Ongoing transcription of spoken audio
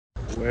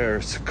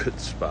Where's a good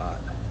spot?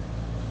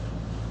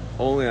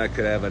 Only I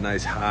could have a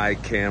nice high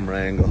camera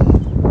angle.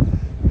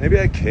 Maybe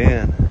I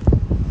can.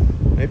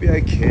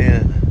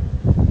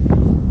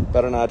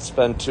 Better not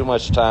spend too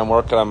much time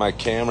working on my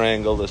camera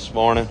angle this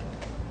morning.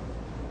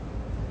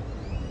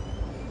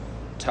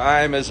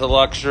 Time is a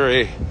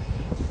luxury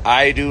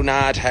I do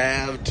not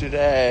have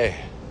today.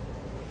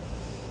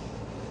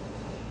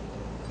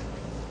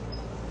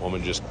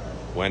 Woman just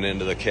went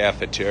into the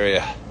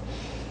cafeteria.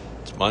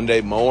 It's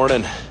Monday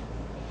morning.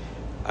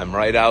 I'm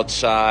right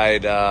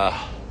outside the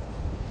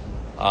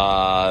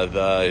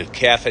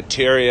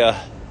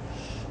cafeteria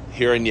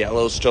here in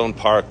Yellowstone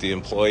Park, the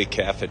employee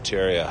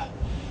cafeteria.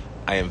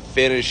 I am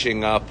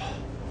finishing up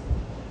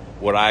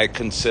what I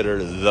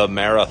consider the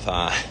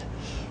marathon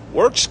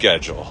work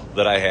schedule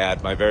that I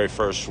had my very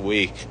first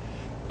week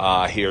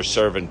here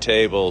serving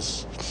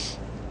tables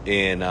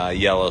in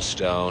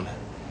Yellowstone.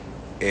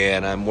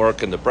 And I'm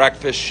working the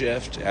breakfast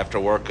shift after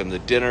working the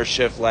dinner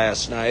shift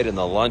last night and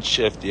the lunch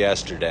shift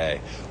yesterday,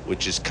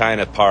 which is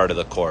kind of part of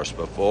the course.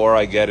 Before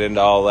I get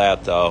into all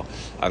that, though,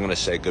 I'm going to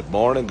say good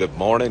morning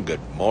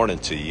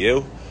to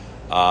you.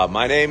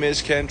 My name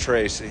is Ken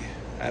Tracy.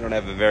 I don't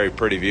have a very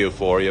pretty view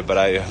for you, but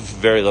I have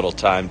very little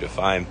time to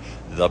find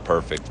the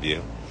perfect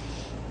view.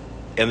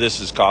 And this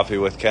is Coffee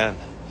with Ken.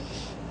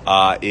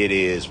 It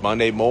is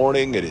Monday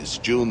morning. It is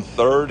June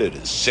 3rd. It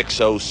is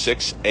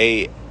 6:06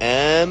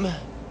 a.m.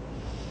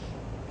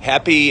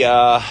 Happy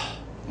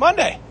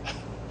Monday.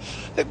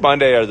 I think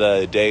Monday are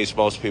the days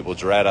most people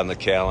dread on the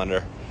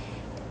calendar.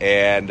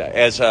 And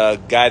as a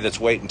guy that's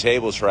waiting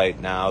tables right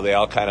now, they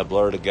all kind of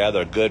blur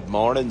together. Good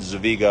morning,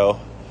 Zavigo.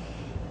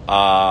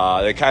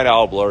 They kind of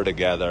all blur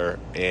together.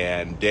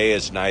 And day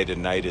is night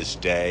and night is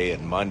day.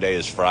 And Monday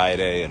is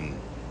Friday and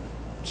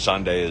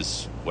Sunday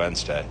is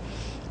Wednesday.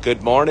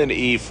 Good morning,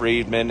 E.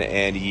 Friedman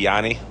and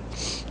Yanni.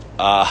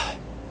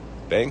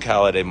 Bank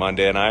holiday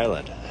Monday in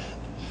Ireland.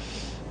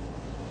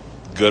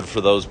 Good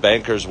for those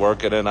bankers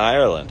working in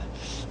Ireland.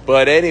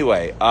 But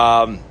anyway,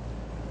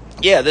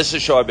 this is a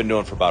show I've been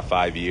doing for about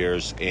 5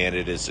 years, and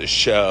it is a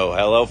show,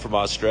 hello from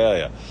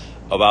Australia,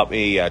 about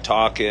me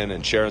talking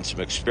and sharing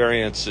some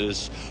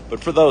experiences.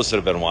 But for those that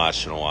have been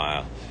watching a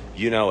while,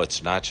 you know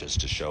it's not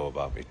just a show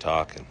about me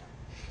talking.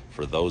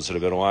 For those that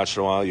have been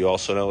watching a while, you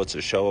also know it's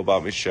a show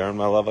about me sharing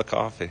my love of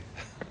coffee.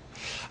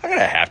 I'm going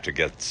to have to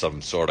get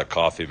some sort of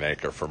coffee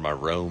maker for my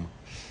room,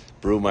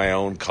 brew my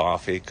own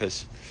coffee,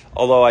 because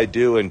although I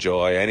do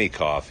enjoy any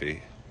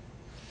coffee,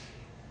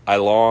 I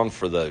long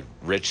for the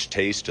rich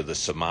taste of the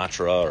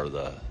Sumatra or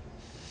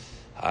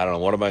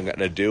what am I going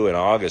to do in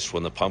August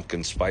when the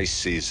pumpkin spice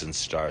season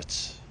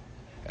starts?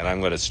 And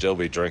I'm going to still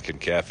be drinking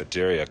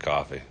cafeteria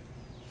coffee.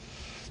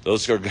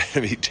 Those are going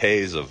to be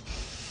days of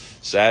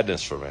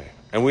sadness for me.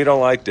 And we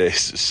don't like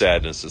days of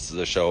sadness. This is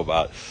a show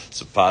about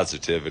some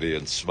positivity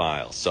and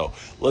smiles. So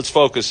let's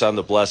focus on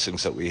the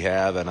blessings that we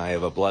have. And I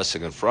have a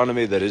blessing in front of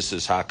me that is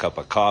this hot cup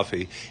of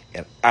coffee.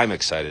 And I'm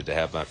excited to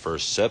have my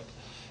first sip.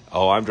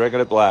 Oh, I'm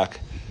drinking it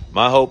black.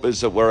 My hope is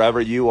that wherever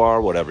you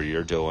are, whatever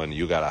you're doing,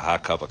 you got a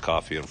hot cup of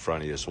coffee in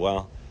front of you as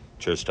well.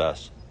 Cheers to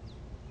us.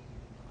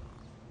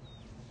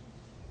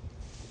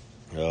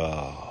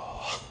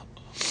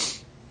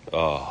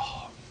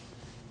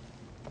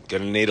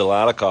 Gonna need a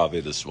lot of coffee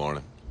this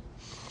morning.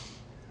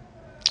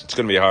 It's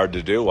going to be hard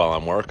to do while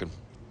I'm working.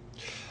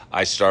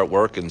 I start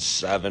work in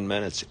 7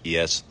 minutes.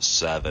 Yes,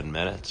 7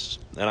 minutes.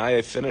 And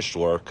I finished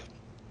work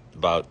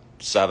about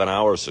 7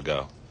 hours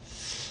ago.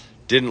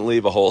 Didn't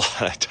leave a whole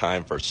lot of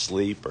time for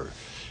sleep or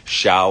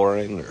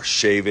showering or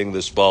shaving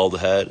this bald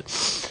head,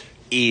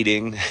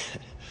 eating,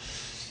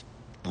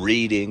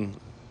 reading,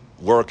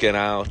 working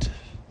out,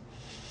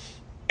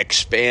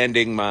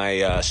 expanding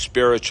my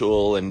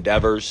spiritual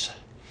endeavors,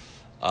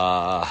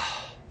 or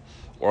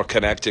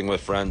connecting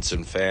with friends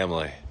and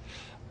family.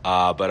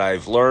 But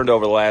I've learned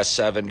over the last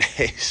 7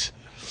 days,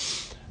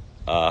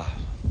 I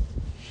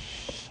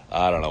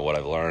don't know what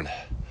I've learned.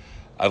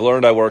 I've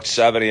learned I worked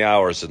 70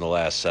 hours in the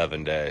last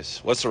 7 days.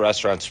 What's the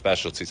restaurant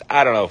specialties?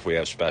 I don't know if we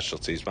have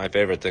specialties. My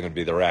favorite thing would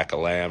be the rack of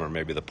lamb or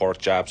maybe the pork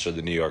chops or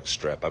the New York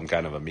strip. I'm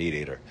kind of a meat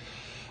eater.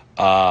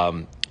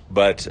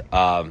 But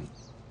I'm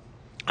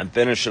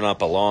finishing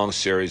up a long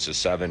series of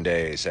 7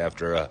 days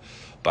after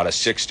about a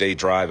 6-day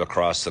drive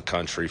across the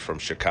country from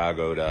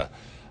Chicago to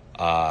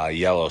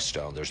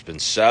Yellowstone. There's been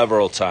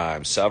several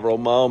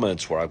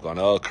moments where I've gone,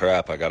 oh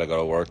crap, I got to go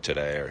to work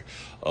today, or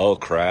oh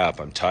crap,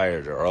 I'm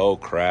tired, or oh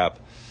crap,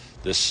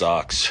 this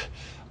sucks.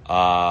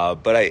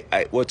 But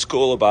what's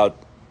cool about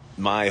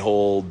my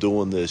whole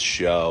doing this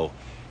show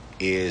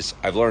is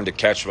I've learned to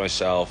catch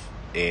myself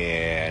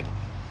and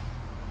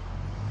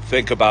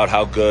think about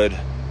how good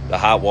the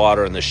hot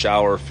water in the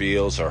shower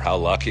feels, or how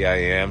lucky I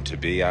am to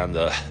be on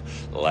the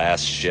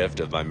last shift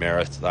of my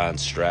marathon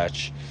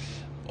stretch,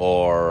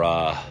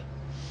 or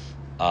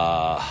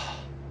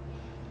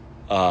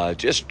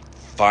just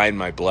find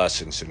my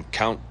blessings and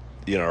count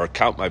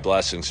my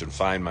blessings and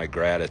find my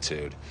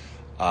gratitude.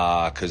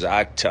 Because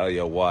I tell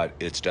you what,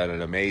 it's done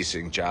an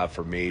amazing job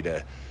for me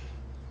to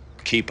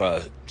keep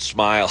a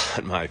smile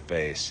on my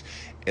face.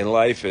 And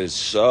life is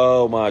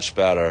so much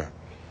better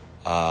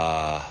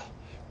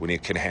when you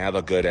can have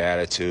a good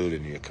attitude,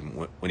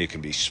 and when you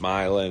can be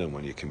smiling, and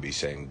when you can be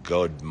saying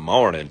good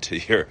morning to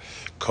your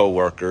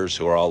coworkers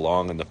who are all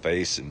long in the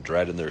face and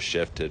dreading their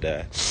shift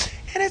today.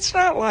 And it's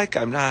not like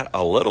I'm not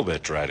a little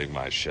bit dreading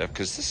my shift,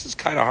 because this is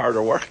kind of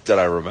harder work than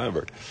I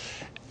remembered.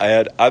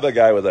 I'm a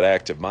guy with an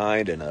active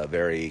mind and a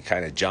very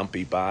kind of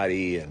jumpy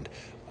body, and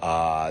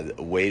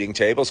waiting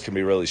tables can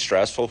be really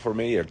stressful for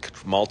me. You're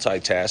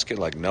multitasking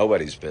like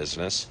nobody's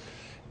business,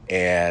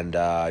 and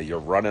you're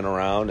running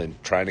around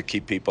and trying to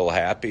keep people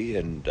happy,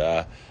 and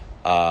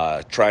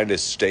trying to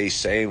stay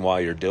sane while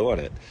you're doing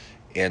it.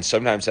 And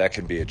sometimes that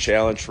can be a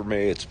challenge for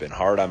me. It's been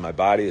hard on my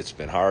body. It's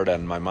been hard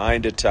on my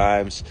mind at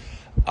times.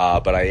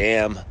 But I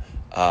am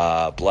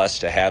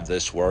blessed to have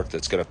this work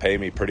that's going to pay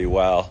me pretty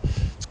well.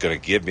 It's going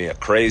to give me a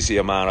crazy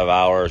amount of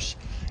hours.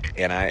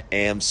 And I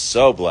am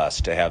so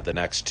blessed to have the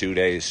next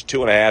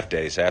 2.5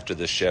 days after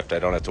this shift. I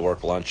don't have to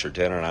work lunch or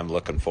dinner, and I'm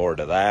looking forward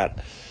to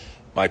that.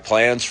 My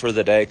plans for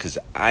the day, because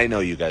I know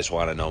you guys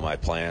want to know my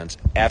plans.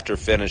 After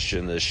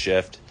finishing this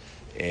shift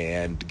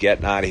and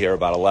getting out of here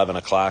about 11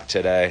 o'clock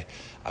today,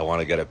 I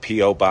want to get a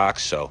P.O.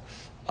 box so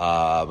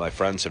my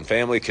friends and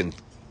family can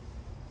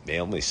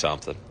mail me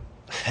something.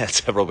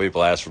 Several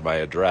people asked for my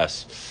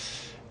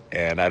address,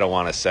 and I don't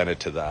want to send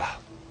it to the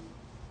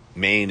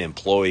main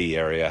employee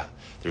area.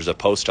 There's a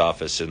post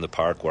office in the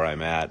park where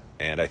I'm at,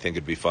 and I think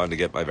it'd be fun to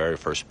get my very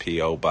first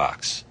P.O.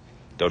 box.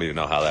 Don't even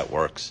know how that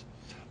works,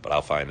 but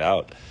I'll find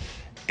out.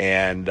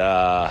 And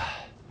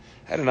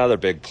had another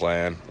big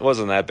plan. It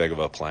wasn't that big of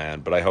a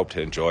plan, but I hope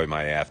to enjoy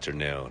my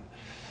afternoon.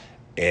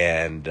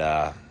 And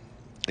yeah,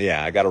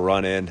 I got to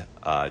run in.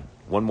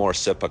 One more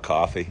sip of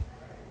coffee.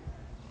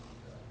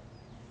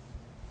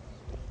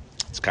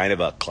 It's kind of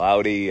a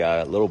cloudy,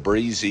 little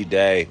breezy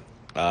day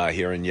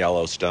here in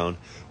Yellowstone.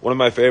 One of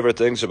my favorite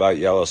things about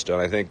Yellowstone,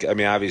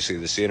 obviously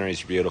the scenery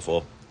is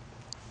beautiful.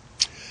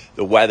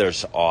 The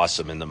weather's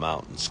awesome in the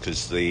mountains,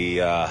 because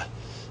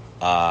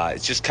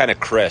it's just kind of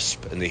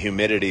crisp, and the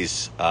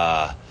humidity's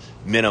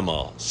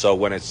minimal. So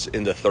when it's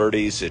in the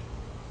 30s, it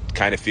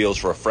kind of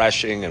feels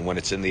refreshing, and when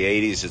it's in the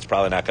 80s, it's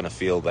probably not going to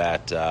feel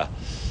that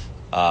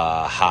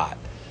hot.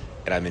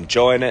 And I'm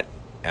enjoying it.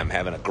 I'm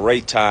having a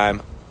great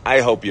time.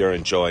 I hope you're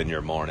enjoying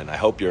your morning. I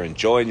hope you're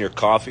enjoying your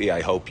coffee.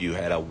 I hope you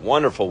had a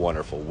wonderful,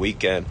 wonderful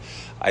weekend.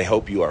 I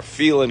hope you are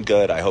feeling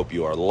good. I hope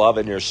you are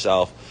loving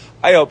yourself.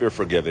 I hope you're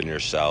forgiving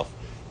yourself.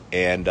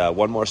 And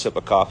one more sip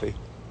of coffee.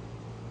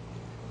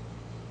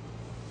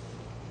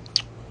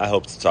 I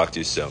hope to talk to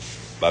you soon.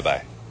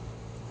 Bye-bye.